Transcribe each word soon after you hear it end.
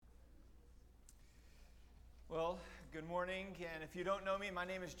Well, good morning, and if you don't know me, my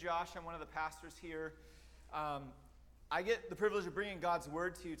name is Josh. I'm one of the pastors here. I get the privilege of bringing God's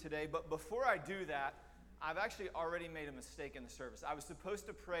Word to you today, but before I do that, I've actually already made a mistake in the service. I was supposed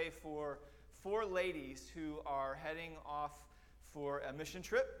to pray for 4 ladies who are heading off for a mission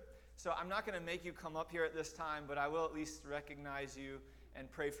trip, so I'm not going to make you come up here at this time, but I will at least recognize you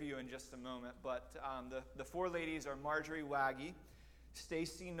and pray for you in just a moment. But the 4 ladies are Marjorie Waggy,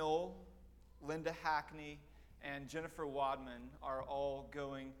 Stacy Knoll, Linda Hackney, and Jennifer Wadman are all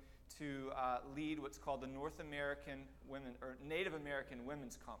going to lead what's called the North American Women or Native American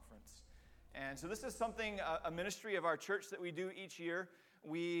Women's Conference. And so this is something, a ministry of our church that we do each year.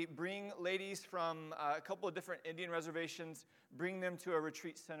 We bring ladies from a couple of different Indian reservations, bring them to a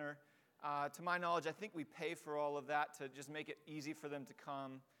retreat center. To my knowledge, I think we pay for all of that to just make it easy for them to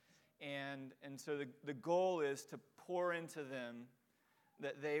come. And so the goal is to pour into them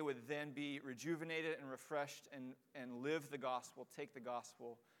that they would then be rejuvenated and refreshed and live the gospel, take the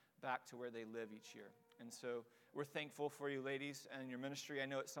gospel back to where they live each year. And so we're thankful for you ladies and your ministry. I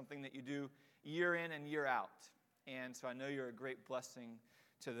know it's something that you do year in and year out. And so I know you're a great blessing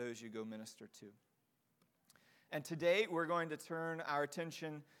to those you go minister to. And today we're going to turn our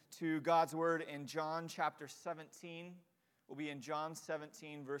attention to God's Word in John chapter 17. We'll be in John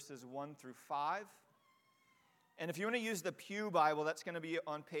 17 verses 1 through 5. And if you want to use the Pew Bible, that's going to be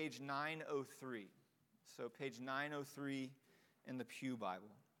on page 903. So page 903 in the Pew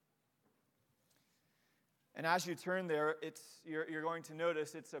Bible. And as you turn there, you're going to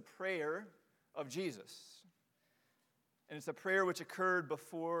notice it's a prayer of Jesus. And it's a prayer which occurred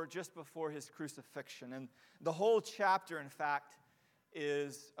just before his crucifixion. And the whole chapter, in fact,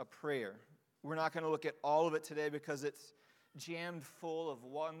 is a prayer. We're not going to look at all of it today because it's jammed full of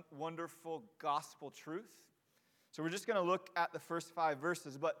wonderful gospel truth. So we're just going to look at the first 5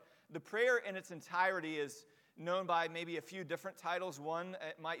 verses, but the prayer in its entirety is known by maybe a few different titles. One,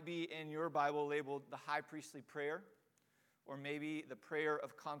 it might be in your Bible labeled the High Priestly Prayer, or maybe the Prayer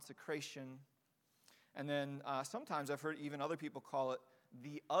of Consecration. And then sometimes I've heard even other people call it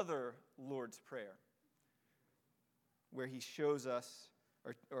the Other Lord's Prayer, where he shows us,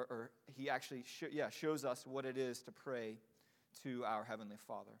 or he actually shows us what it is to pray to our Heavenly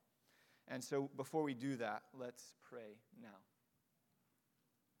Father. And so before we do that, let's pray now.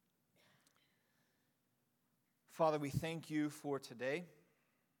 Father, we thank you for today.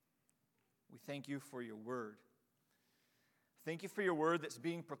 We thank you for your word. Thank you for your word that's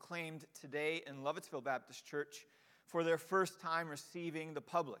being proclaimed today in Lovettsville Baptist Church for their first time receiving the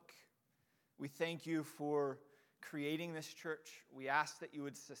public. We thank you for creating this church. We ask that you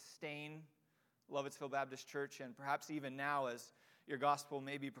would sustain Lovettsville Baptist Church, and perhaps even now as your gospel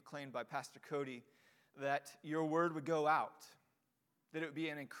may be proclaimed by Pastor Cody, that your word would go out, that it would be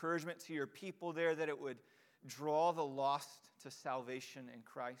an encouragement to your people there, that it would draw the lost to salvation in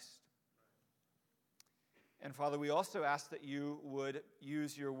Christ. And Father, we also ask that you would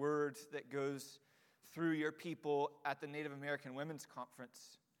use your word that goes through your people at the Native American Women's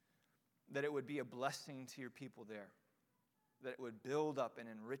Conference, that it would be a blessing to your people there, that it would build up and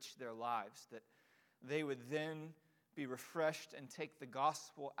enrich their lives, that they would then be refreshed and take the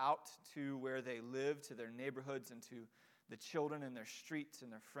gospel out to where they live, to their neighborhoods and to the children in their streets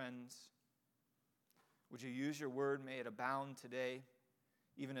and their friends. Would you use your word? May it abound today,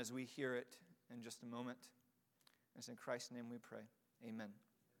 even as we hear it in just a moment. It's in Christ's name we pray. Amen.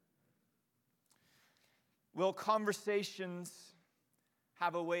 Well, conversations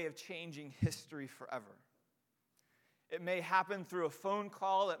have a way of changing history forever. It may happen through a phone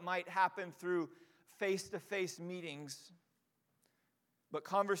call. It might happen through face-to-face meetings, but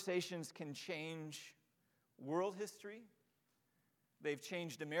conversations can change world history. They've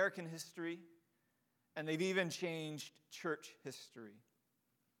changed American history, and they've even changed church history.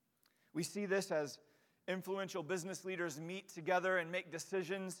 We see this as influential business leaders meet together and make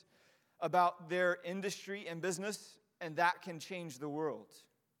decisions about their industry and business, and that can change the world.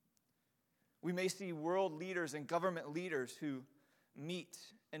 We may see world leaders and government leaders who meet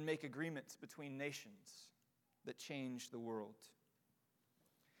and make agreements between nations that change the world.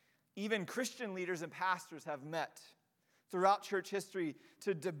 Even Christian leaders and pastors have met throughout church history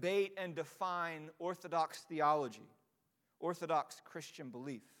to debate and define orthodox theology, orthodox Christian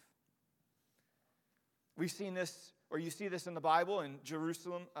belief. We've seen this, or you see this in the Bible in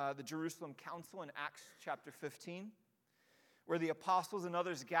Jerusalem, the Jerusalem Council in Acts chapter 15, where the apostles and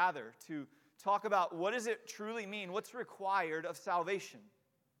others gather to talk about what does it truly mean, what's required of salvation.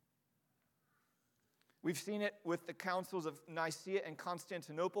 We've seen it with the councils of Nicaea and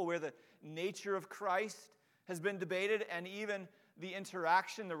Constantinople, where the nature of Christ has been debated, and even the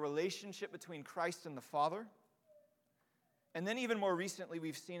interaction, the relationship between Christ and the Father. And then even more recently,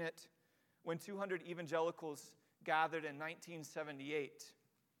 we've seen it when 200 evangelicals gathered in 1978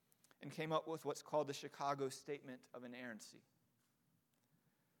 and came up with what's called the Chicago Statement of Inerrancy.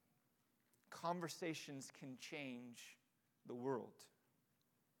 Conversations can change the world.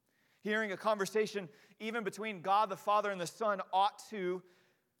 Hearing a conversation, even between God the Father and the Son, ought to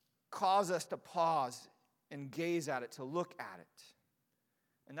cause us to pause and gaze at it, to look at it.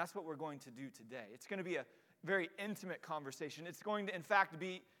 And that's what we're going to do today. It's going to be a very intimate conversation. It's going to, in fact,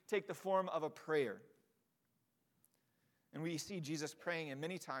 take the form of a prayer. And we see Jesus praying in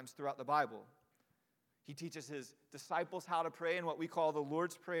many times throughout the Bible. He teaches his disciples how to pray in what we call the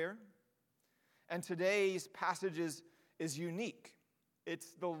Lord's Prayer. And today's passage is unique.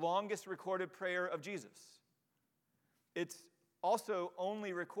 It's the longest recorded prayer of Jesus. It's also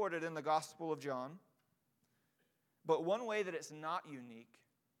only recorded in the Gospel of John. But one way that it's not unique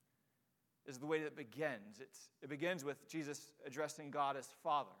is the way that it begins. It begins with Jesus addressing God as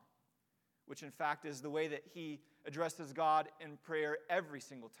Father, which in fact is the way that he addresses God in prayer every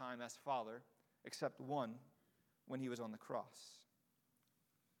single time as Father, except one, when he was on the cross.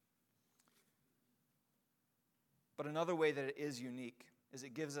 But another way that it is unique is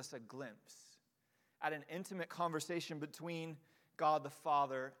it gives us a glimpse at an intimate conversation between God the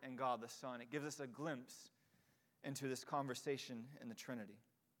Father and God the Son. It gives us a glimpse into this conversation in the Trinity.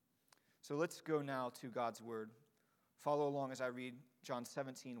 So let's go now to God's Word. Follow along as I read John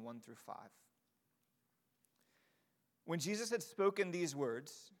 17, 1 through 5. When Jesus had spoken these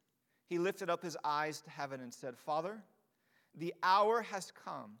words, he lifted up his eyes to heaven and said, Father, the hour has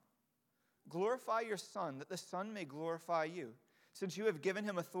come. Glorify your Son, that the Son may glorify you, since you have given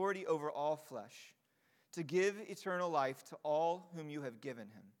him authority over all flesh, to give eternal life to all whom you have given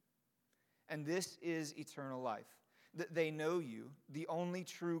him. And this is eternal life, that they know you, the only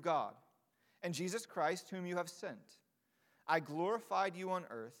true God, and Jesus Christ, whom you have sent. I glorified you on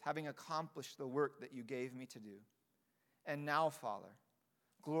earth, having accomplished the work that you gave me to do. And now, Father,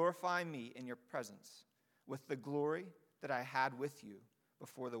 glorify me in your presence with the glory that I had with you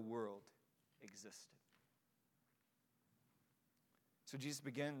before the world existed. So Jesus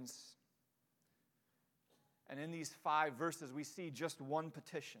begins, and in these 5 verses, we see just one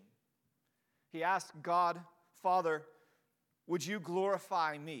petition. He asks God, Father, would you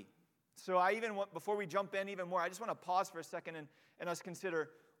glorify me? So before we jump in even more, I just want to pause for a second and us consider,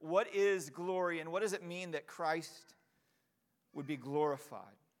 what is glory and what does it mean that Christ would be glorified?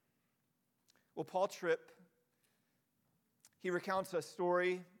 Well, Paul Tripp, he recounts a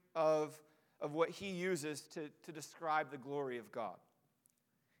story of what he uses to describe the glory of God.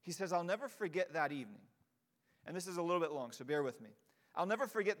 He says, I'll never forget that evening. And this is a little bit long, so bear with me. I'll never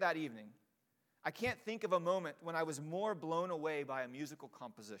forget that evening. I can't think of a moment when I was more blown away by a musical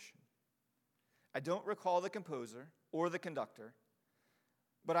composition. I don't recall the composer or the conductor,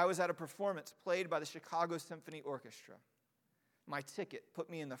 but I was at a performance played by the Chicago Symphony Orchestra. My ticket put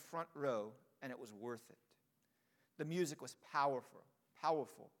me in the front row, and it was worth it. The music was powerful,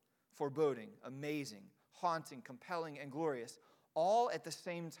 foreboding, amazing, haunting, compelling, and glorious, all at the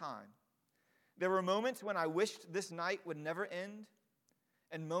same time. There were moments when I wished this night would never end,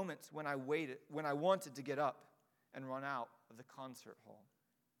 and moments when I wanted to get up and run out of the concert hall.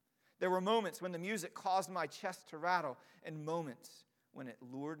 There were moments when the music caused my chest to rattle, and moments when it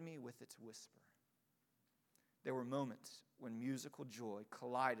lured me with its whisper. There were moments when musical joy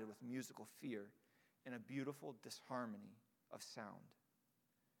collided with musical fear in a beautiful disharmony of sound.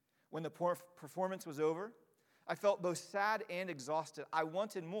 When the performance was over, I felt both sad and exhausted. I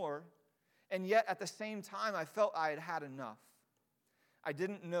wanted more, and yet at the same time, I felt I had had enough. I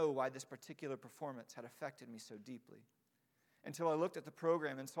didn't know why this particular performance had affected me so deeply until I looked at the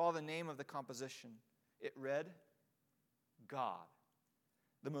program and saw the name of the composition. It read, God,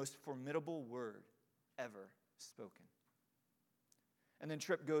 the most formidable word ever spoken. And then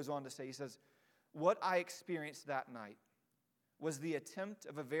Tripp goes on to say, he says, what I experienced that night was the attempt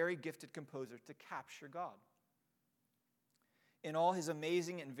of a very gifted composer to capture God in all his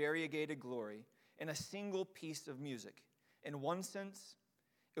amazing and variegated glory in a single piece of music. In one sense,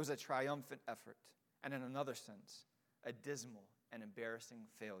 it was a triumphant effort, and in another sense, a dismal and embarrassing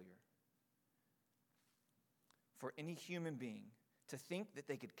failure. For any human being to think that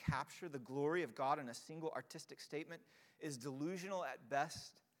they could capture the glory of God in a single artistic statement is delusional at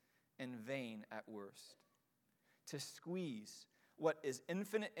best and vain at worst. To squeeze what is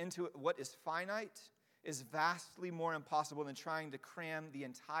infinite into what is finite is vastly more impossible than trying to cram the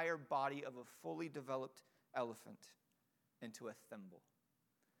entire body of a fully developed elephant into a thimble.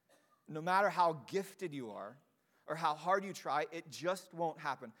 No matter how gifted you are or how hard you try, it just won't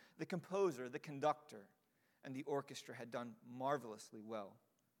happen. The composer, the conductor, and the orchestra had done marvelously well.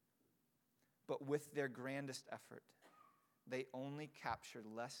 But with their grandest effort, they only captured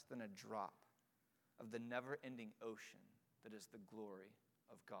less than a drop of the never-ending ocean that is the glory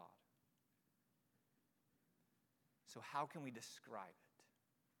of God. So how can we describe it?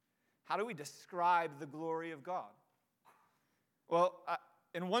 How do we describe the glory of God? Well,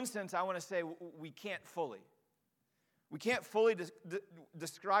 in one sense, I want to say we can't fully. We can't fully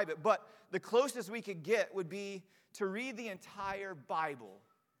describe it, but the closest we could get would be to read the entire Bible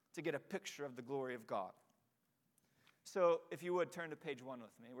to get a picture of the glory of God. So if you would, turn to page 1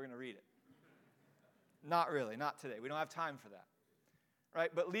 with me. We're going to read it. Not really, not today. We don't have time for that. Right?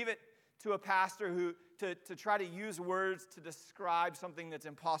 But leave it to a pastor who to try to use words to describe something that's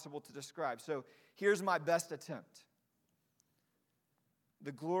impossible to describe. So here's my best attempt.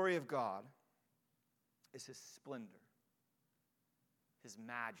 The glory of God is His splendor, His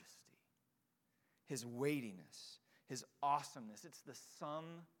majesty, His weightiness, His awesomeness. It's the sum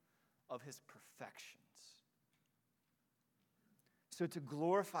of His perfections. So to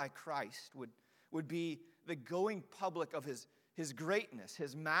glorify Christ would be the going public of His greatness,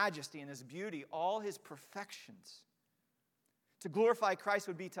 His majesty, and His beauty, all His perfections. To glorify Christ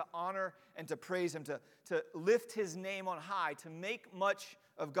would be to honor and to praise Him, to lift His name on high, to make much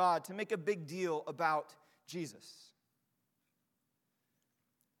of God, to make a big deal about Jesus.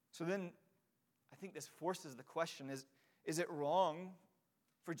 So then, I think this forces the question, is it wrong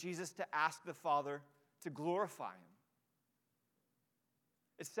for Jesus to ask the Father to glorify Him?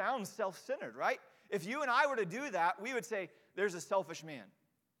 It sounds self-centered, right? If you and I were to do that, we would say, there's a selfish man.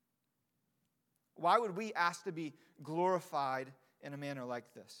 Why would we ask to be glorified in a manner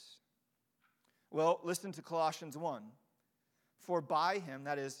like this? Well, listen to Colossians 1. For by Him,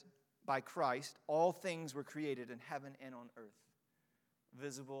 that is, by Christ, all things were created in heaven and on earth,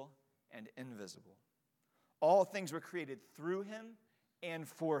 visible and invisible. All things were created through Him and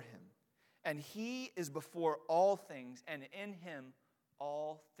for Him. And He is before all things, and in Him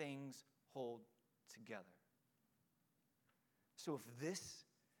all things hold together. So if this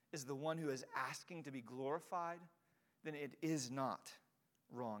is the one who is asking to be glorified, then it is not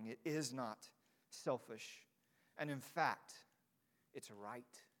wrong. It is not selfish. And in fact, it's right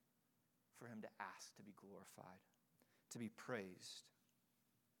for Him to ask to be glorified, to be praised.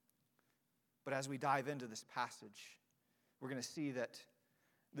 But as we dive into this passage, we're going to see that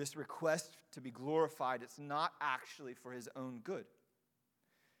this request to be glorified, it's not actually for His own good.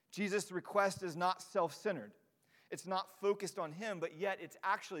 Jesus' request is not self-centered. It's not focused on Him, but yet it's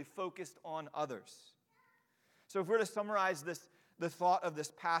actually focused on others. So if we're to summarize the thought of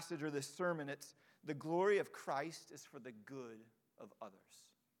this passage or this sermon, it's the glory of Christ is for the good of others.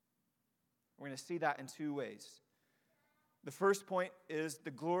 We're going to see that in two ways. The first point is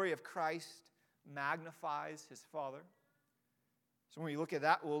the glory of Christ magnifies His Father. So when we look at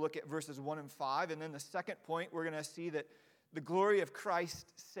that, we'll look at verses 1 and 5. And then the second point, we're going to see that the glory of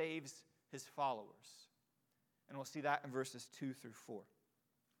Christ saves His followers. And we'll see that in verses 2 through 4.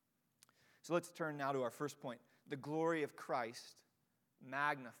 So let's turn now to our first point. The glory of Christ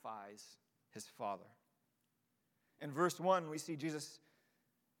magnifies His Father. In verse 1, we see Jesus,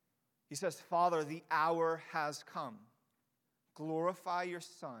 He says, Father, the hour has come. Glorify your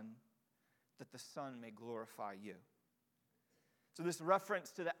Son, that the Son may glorify you. So this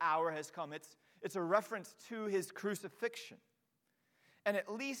reference to the hour has come. It's a reference to His crucifixion. And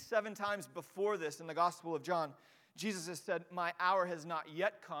at least 7 times before this in the Gospel of John, Jesus has said, my hour has not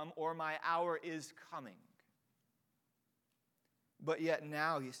yet come, or my hour is coming. But yet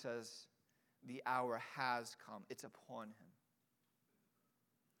now He says, the hour has come. It's upon Him.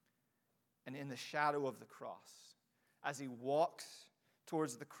 And in the shadow of the cross, as He walks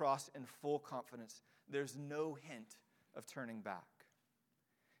towards the cross in full confidence, there's no hint of turning back.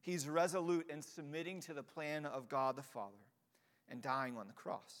 He's resolute in submitting to the plan of God the Father and dying on the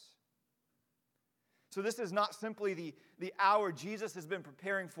cross. So this is not simply the hour Jesus has been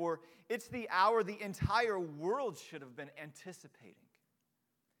preparing for. It's the hour the entire world should have been anticipating.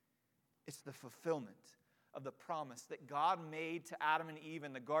 It's the fulfillment of the promise that God made to Adam and Eve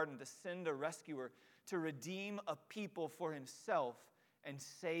in the garden to send a rescuer to redeem a people for Himself and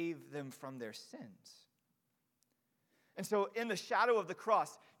save them from their sins. And so in the shadow of the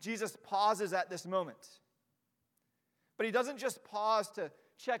cross, Jesus pauses at this moment. But He doesn't just pause to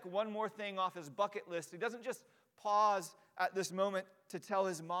check one more thing off His bucket list. He doesn't just pause at this moment to tell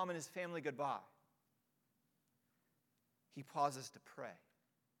His mom and His family goodbye. He pauses to pray.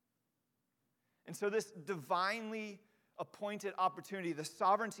 And so this divinely appointed opportunity, the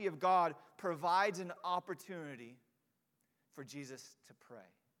sovereignty of God, provides an opportunity for Jesus to pray.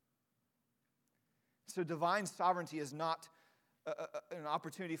 So divine sovereignty is not an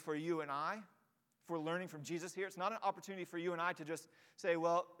opportunity for you and I, if we're learning from Jesus here. It's not an opportunity for you and I to just say,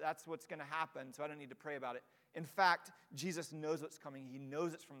 well, that's what's going to happen, so I don't need to pray about it. In fact, Jesus knows what's coming. He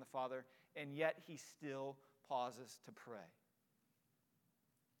knows it's from the Father, and yet he still pauses to pray.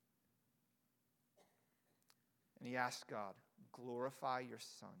 And he asks God, glorify your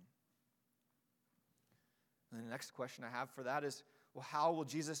Son. And the next question I have for that is, well, how will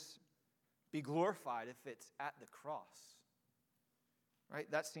Jesus be glorified if it's at the cross? Right?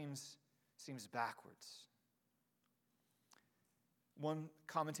 That seems backwards. One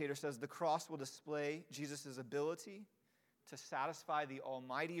commentator says the cross will display Jesus' ability to satisfy the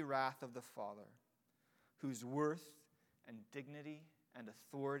almighty wrath of the Father, whose worth and dignity and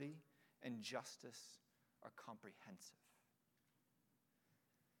authority and justice are comprehensive.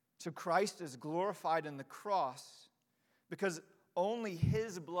 So Christ is glorified in the cross because only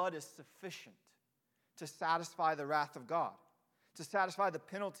his blood is sufficient to satisfy the wrath of God, to satisfy the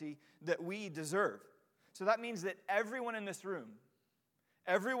penalty that we deserve. So that means that everyone in this room,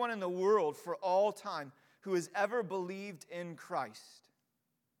 everyone in the world for all time who has ever believed in Christ,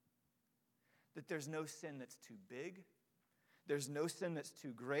 that there's no sin that's too big, there's no sin that's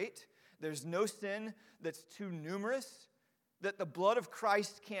too great, there's no sin that's too numerous, that the blood of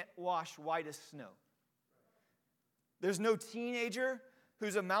Christ can't wash white as snow. There's no teenager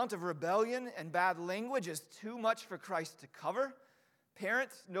whose amount of rebellion and bad language is too much for Christ to cover.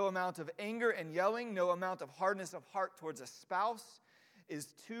 Parents, no amount of anger and yelling, no amount of hardness of heart towards a spouse is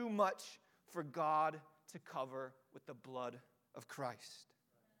too much for God to cover with the blood of Christ.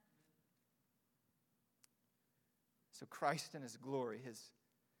 So Christ in his glory, his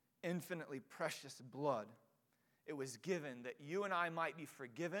infinitely precious blood, it was given that you and I might be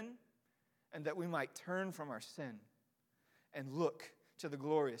forgiven and that we might turn from our sin and look to the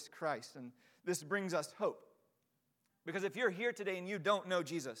glorious Christ. And this brings us hope. Because if you're here today and you don't know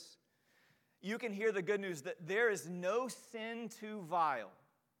Jesus, you can hear the good news that there is no sin too vile.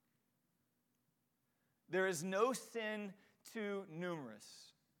 There is no sin too numerous.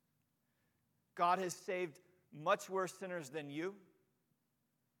 God has saved much worse sinners than you.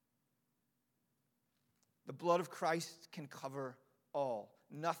 The blood of Christ can cover all.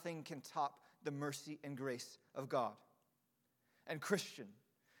 Nothing can top the mercy and grace of God. And Christian,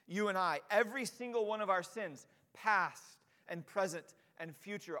 you and I, every single one of our sins, past and present and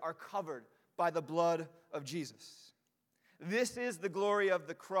future, are covered by the blood of Jesus. This is the glory of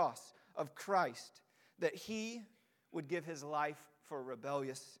the cross of Christ, that he would give his life for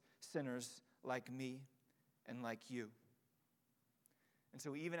rebellious sinners like me and like you. And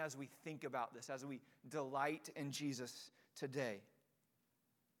so even as we think about this, as we delight in Jesus today,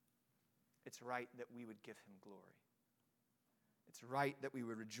 it's right that we would give him glory. It's right that we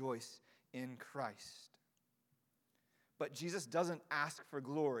would rejoice in Christ. But Jesus doesn't ask for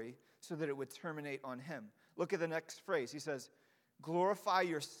glory so that it would terminate on him. Look at the next phrase. He says, glorify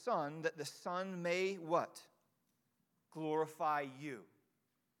your Son, that the Son may what? Glorify you.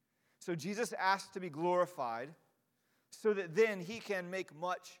 So Jesus asked to be glorified so that then he can make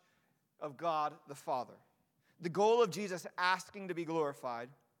much of God the Father. The goal of Jesus asking to be glorified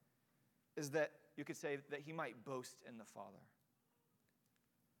is that you could say that he might boast in the Father.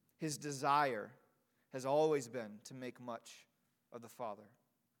 His desire has always been to make much of the Father.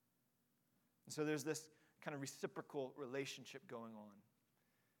 And so there's this kind of reciprocal relationship going on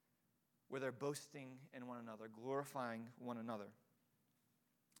where they're boasting in one another, glorifying one another.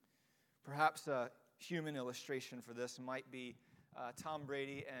 Perhaps a human illustration for this might be Tom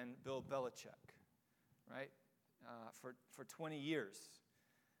Brady and Bill Belichick, right? For 20 years,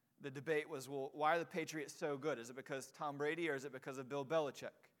 the debate was, well, why are the Patriots so good? Is it because Tom Brady or is it because of Bill Belichick,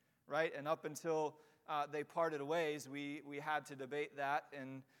 right? And up until they parted ways, we had to debate that,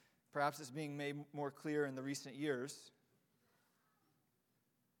 and perhaps it's being made more clear in the recent years.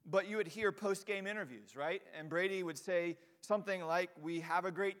 But you would hear post-game interviews, right? And Brady would say something like, we have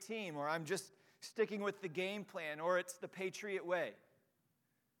a great team, or I'm just sticking with the game plan, or it's the Patriot way.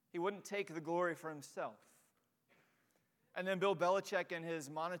 He wouldn't take the glory for himself. And then Bill Belichick in his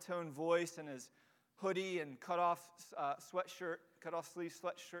monotone voice and his hoodie and cut-off sleeve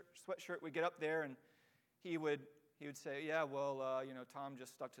sweatshirt would get up there and he would say, yeah, well, Tom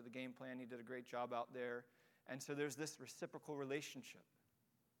just stuck to the game plan. He did a great job out there. And so there's this reciprocal relationship.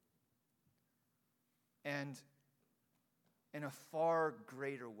 And in a far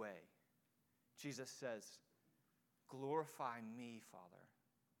greater way, Jesus says, glorify me, Father,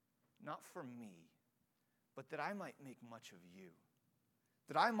 not for me, but that I might make much of you,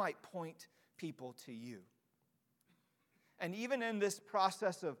 that I might point people to you. And even in this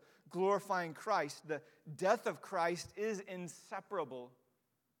process of glorifying Christ, the death of Christ is inseparable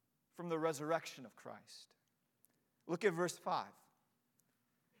from the resurrection of Christ. Look at verse 5.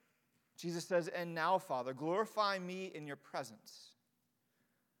 Jesus says, "And now, Father, glorify me in your presence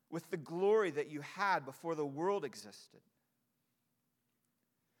with the glory that you had before the world existed."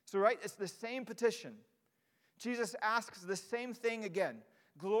 So, right, it's the same petition. Jesus asks the same thing again.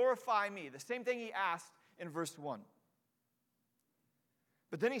 Glorify me. The same thing he asked in verse 1.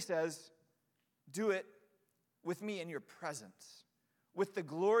 But then he says, do it with me in your presence, with the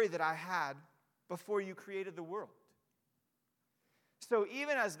glory that I had before you created the world. So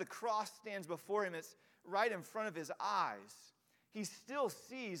even as the cross stands before him, it's right in front of his eyes. He still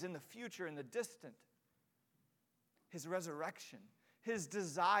sees in the future, in the distant, his resurrection, his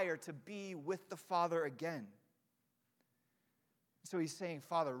desire to be with the Father again. So he's saying,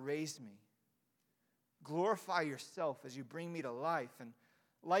 Father, raise me. Glorify yourself as you bring me to life. And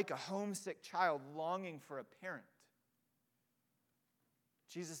like a homesick child longing for a parent,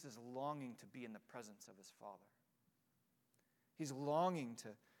 Jesus is longing to be in the presence of his Father. He's longing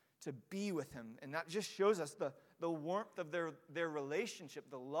to be with him. And that just shows us the warmth of their relationship,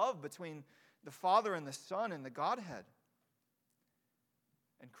 the love between the Father and the Son and the Godhead.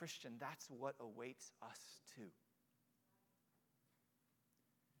 And Christian, that's what awaits us too.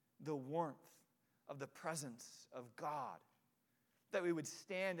 The warmth of the presence of God. That we would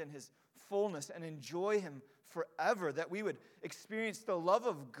stand in his fullness and enjoy him forever. That we would experience the love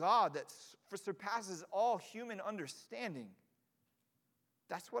of God that surpasses all human understanding.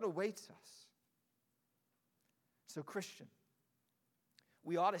 That's what awaits us. So, Christian,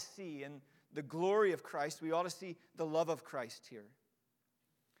 we ought to see in the glory of Christ, we ought to see the love of Christ here.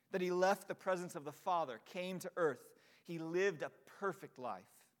 That he left the presence of the Father, came to earth. He lived a perfect life.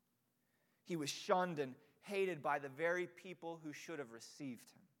 He was shunned and hated by the very people who should have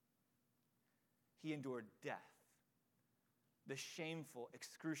received him. He endured death, the shameful,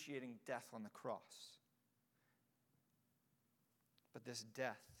 excruciating death on the cross. But this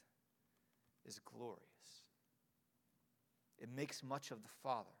death is glorious. It makes much of the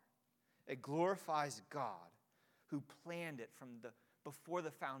Father. It glorifies God who planned it from before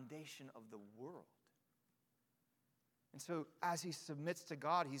the foundation of the world. And so as he submits to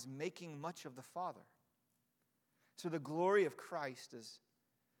God, he's making much of the Father. So the glory of Christ is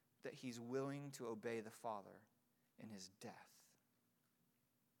that he's willing to obey the Father in his death.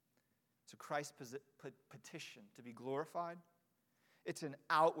 So Christ's petition to be glorified, it's an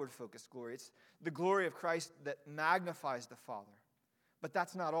outward-focused glory. It's the glory of Christ that magnifies the Father. But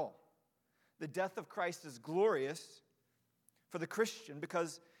that's not all. The death of Christ is glorious for the Christian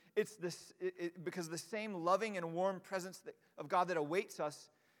because because the same loving and warm presence of God that awaits us,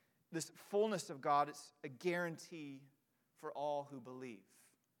 this fullness of God, is a guarantee for all who believe.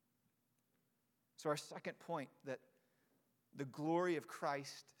 So our second point, that the glory of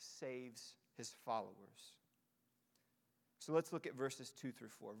Christ saves his followers. So let's look at verses 2 through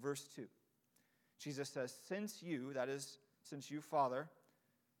 4. Verse 2. Jesus says, since you, Father,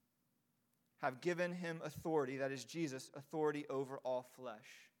 have given him authority, that is Jesus, authority over all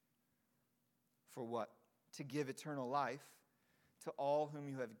flesh. For what? To give eternal life to all whom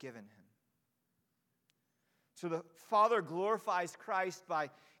you have given him. So the Father glorifies Christ by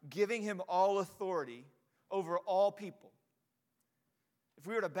giving him all authority over all people. If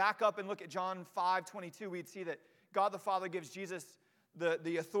we were to back up and look at John 5:22, we'd see that God the Father gives Jesus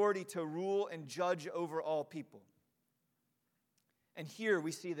the authority to rule and judge over all people. And here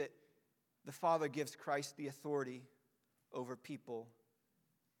we see that the Father gives Christ the authority over people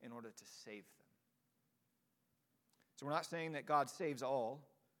in order to save them. So we're not saying that God saves all.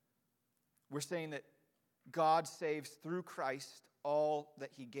 We're saying that God saves through Christ all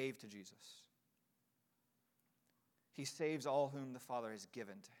that he gave to Jesus. He saves all whom the Father has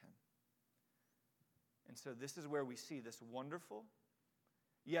given to him. And so this is where we see this wonderful,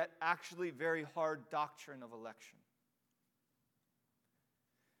 yet actually very hard doctrine of election.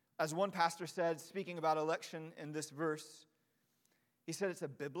 As one pastor said, speaking about election in this verse, he said it's a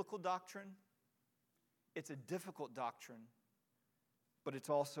biblical doctrine, it's a difficult doctrine, but it's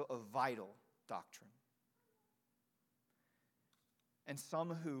also a vital doctrine. And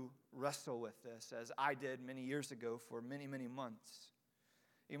some who wrestle with this, as I did many years ago for many, many months,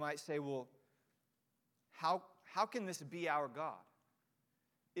 you might say, well, how can this be our God?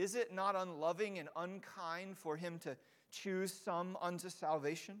 Is it not unloving and unkind for him to choose some unto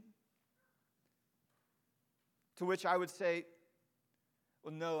salvation? To which I would say,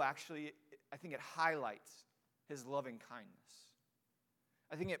 well, no, actually, I think it highlights his loving kindness.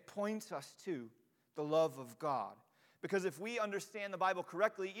 I think it points us to the love of God. Because if we understand the Bible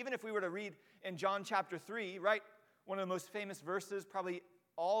correctly, even if we were to read in John chapter 3, right, one of the most famous verses, probably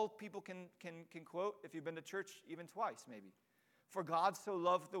all people can quote if you've been to church even twice maybe. For God so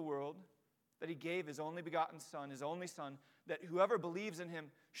loved the world that he gave his only begotten Son, his only Son, that whoever believes in him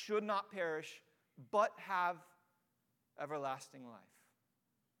should not perish, but have everlasting life.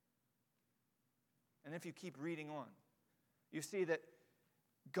 And if you keep reading on, you see that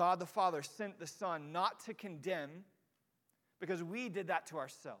God the Father sent the Son not to condemn, because we did that to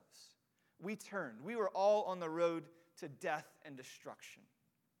ourselves. We turned. We were all on the road to death and destruction,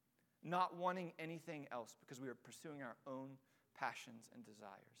 not wanting anything else because we were pursuing our own passions and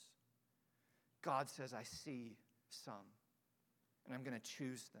desires. God says, I see some, and I'm going to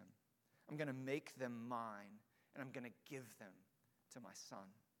choose them. I'm going to make them mine, and I'm going to give them to my Son.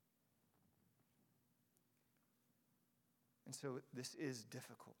 And so this is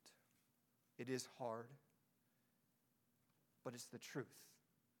difficult. It is hard, but it's the truth.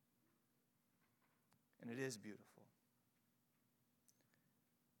 And it is beautiful.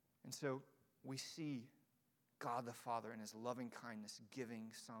 And so we see God the Father in his loving kindness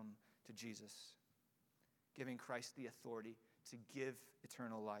giving some to Jesus, giving Christ the authority to give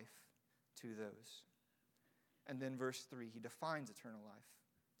eternal life to those. And then verse 3, he defines eternal life.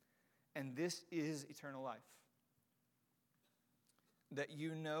 And this is eternal life. That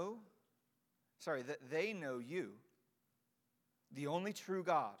they know you, the only true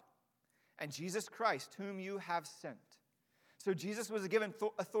God, and Jesus Christ, whom you have sent. So Jesus was given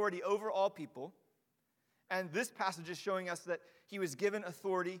authority over all people, and this passage is showing us that he was given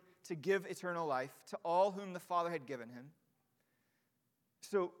authority to give eternal life to all whom the Father had given him.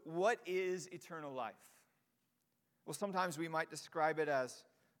 So what is eternal life? Well, sometimes we might describe it as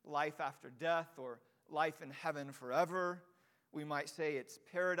life after death or life in heaven forever. We might say it's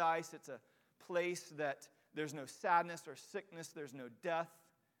paradise. It's a place that there's no sadness or sickness. There's no death.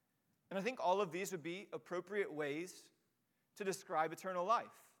 And I think all of these would be appropriate ways to describe eternal life.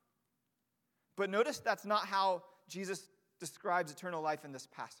 But notice that's not how Jesus describes eternal life in this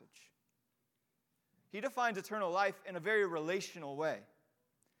passage. He defines eternal life in a very relational way.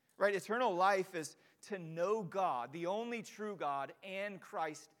 Right? Eternal life is to know God, the only true God, and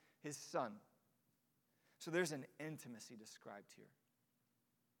Christ, his Son. So there's an intimacy described here.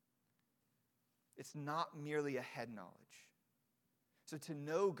 It's not merely a head knowledge. So to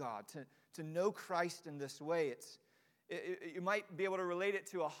know God, to know Christ in this way, you might be able to relate it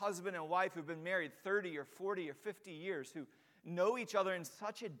to a husband and wife who've been married 30 or 40 or 50 years, who know each other in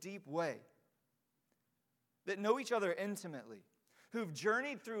such a deep way, that know each other intimately, who've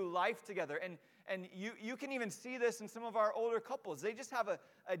journeyed through life together. And you can even see this in some of our older couples. They just have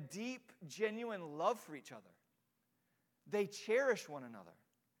a deep, genuine love for each other. They cherish one another.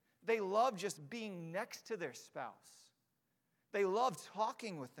 They love just being next to their spouse. They love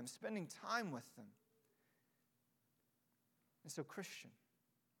talking with them, spending time with them. And so, Christian,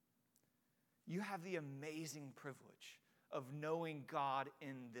 you have the amazing privilege of knowing God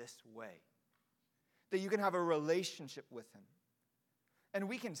in this way, that you can have a relationship with him. And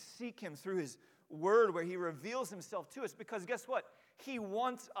we can seek him through his word where he reveals himself to us, because guess what? He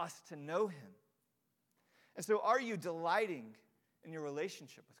wants us to know him. And so are you delighting in your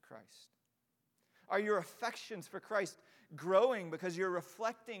relationship with Christ? Are your affections for Christ growing because you're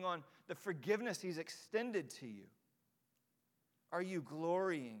reflecting on the forgiveness he's extended to you? Are you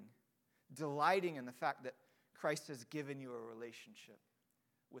glorying, delighting in the fact that Christ has given you a relationship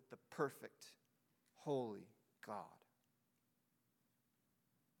with the perfect, holy God?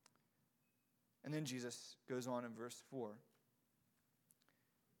 And then Jesus goes on in verse 4.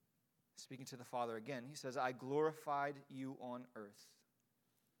 Speaking to the Father again, he says, I glorified you on earth,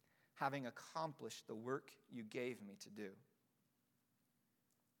 having accomplished the work you gave me to do.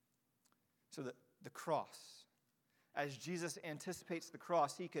 So the cross, as Jesus anticipates the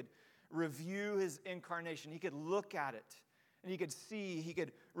cross, he could review his incarnation. He could look at it, and he could see, he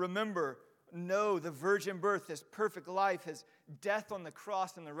could remember, know the virgin birth, his perfect life, his death on the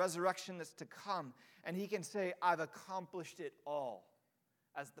cross, and the resurrection that's to come. And he can say, I've accomplished it all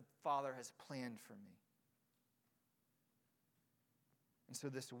as the Father has planned for me. And so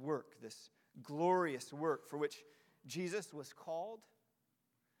this work, this glorious work for which Jesus was called,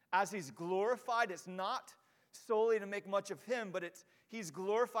 as he's glorified, it's not solely to make much of him, but he's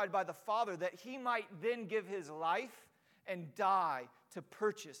glorified by the Father that he might then give his life and die to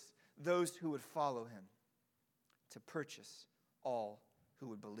purchase those who would follow him, to purchase all who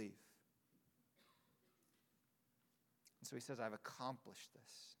would believe. And so he says, I've accomplished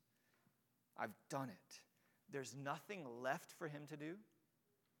this. I've done it. There's nothing left for him to do,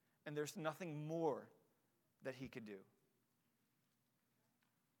 and there's nothing more that he could do.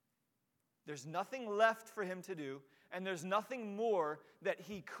 There's nothing left for him to do, and there's nothing more that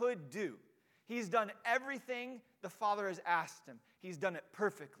he could do. He's done everything the Father has asked him. He's done it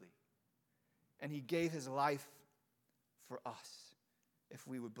perfectly. And he gave his life for us, if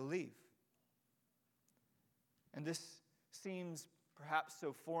we would believe. And this seems perhaps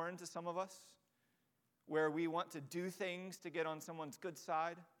so foreign to some of us, where we want to do things to get on someone's good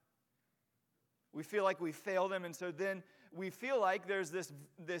side. We feel like we failed them, and so then we feel like there's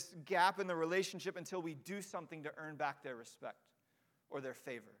this gap in the relationship until we do something to earn back their respect or their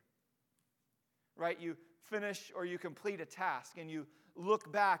favor. Right? You finish or you complete a task, and you look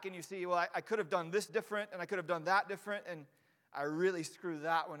back and you see, well, I could have done this different, and I could have done that different, and I really screwed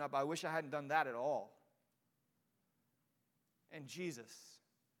that one up. I wish I hadn't done that at all. And Jesus,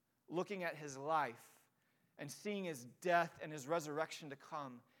 looking at his life and seeing his death and his resurrection to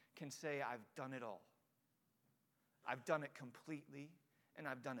come, can say, I've done it all. I've done it completely, and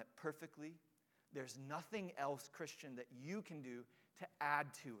I've done it perfectly. There's nothing else, Christian, that you can do to add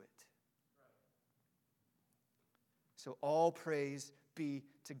to it. So all praise be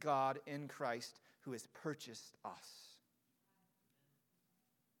to God in Christ, who has purchased us.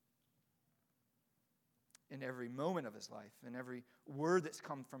 In every moment of his life, in every word that's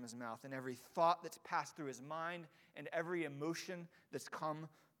come from his mouth, in every thought that's passed through his mind, and every emotion that's come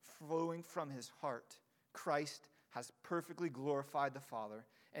flowing from his heart, Christ has perfectly glorified the Father,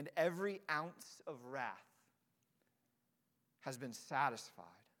 and every ounce of wrath has been satisfied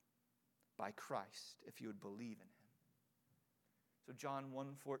by Christ, if you would believe in him. So John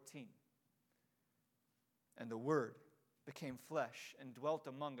 1:14, and the Word became flesh and dwelt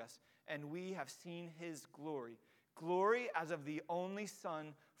among us, and we have seen his glory. Glory as of the only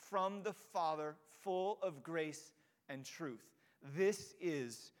Son from the Father, full of grace and truth. This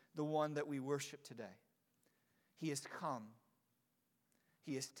is the one that we worship today. He has come.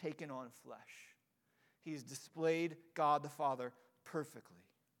 He has taken on flesh. He has displayed God the Father perfectly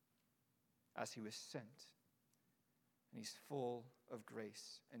as he was sent. And he's full of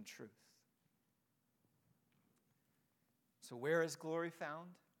grace and truth. So where is glory found?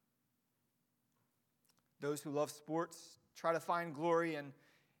 Those who love sports try to find glory in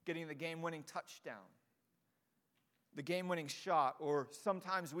getting the game-winning touchdown, the game-winning shot, or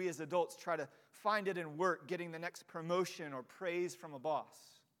sometimes we as adults try to find it in work, getting the next promotion or praise from a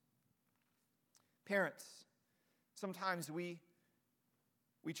boss. Parents, sometimes we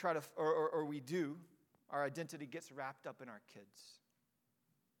try to, or we do, our identity gets wrapped up in our kids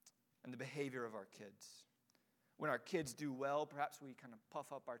and the behavior of our kids. When our kids do well, perhaps we kind of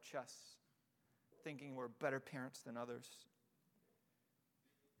puff up our chests, thinking we're better parents than others.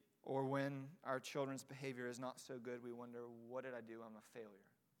 Or when our children's behavior is not so good, we wonder, what did I do? I'm a failure.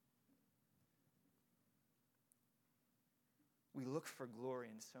 We look for glory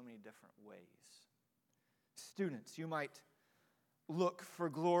in so many different ways. Students, you might look for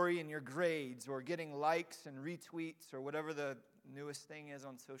glory in your grades or getting likes and retweets or whatever the newest thing is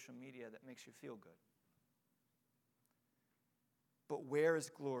on social media that makes you feel good. But where is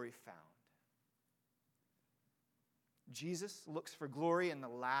glory found? Jesus looks for glory in the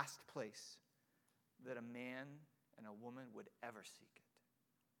last place that a man and a woman would ever seek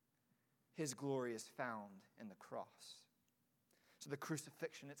it. His glory is found in the cross. So the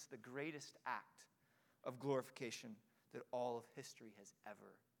crucifixion, it's the greatest act of glorification that all of history has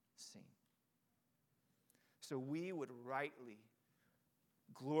ever seen. So we would rightly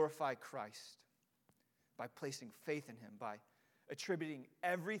glorify Christ by placing faith in him, by attributing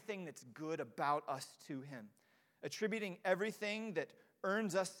everything that's good about us to him, attributing everything that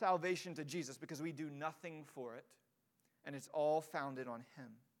earns us salvation to Jesus, because we do nothing for it, and it's all founded on him.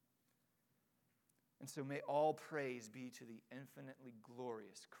 And so may all praise be to the infinitely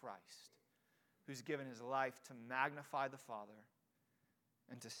glorious Christ, who's given his life to magnify the Father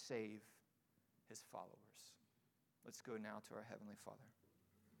and to save his followers. Let's go now to our Heavenly Father.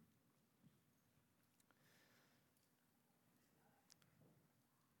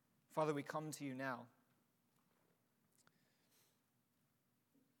 Father, we come to you now.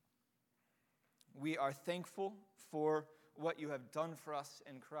 We are thankful for what you have done for us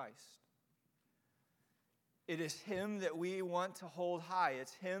in Christ. It is him that we want to hold high.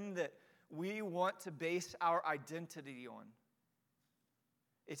 It's him that we want to base our identity on.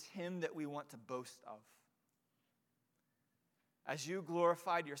 It's him that we want to boast of. As you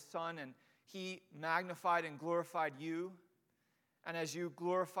glorified your Son and he magnified and glorified you, and as you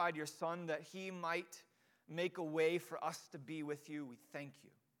glorified your Son that he might make a way for us to be with you, we thank you.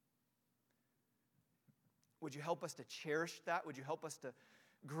 Would you help us to cherish that? Would you help us to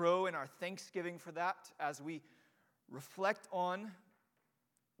grow in our thanksgiving for that, as we reflect on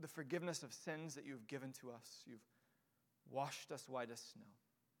the forgiveness of sins that you've given to us. You've washed us white as snow.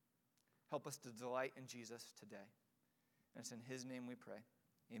 Help us to delight in Jesus today. And it's in his name we pray.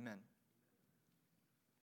 Amen.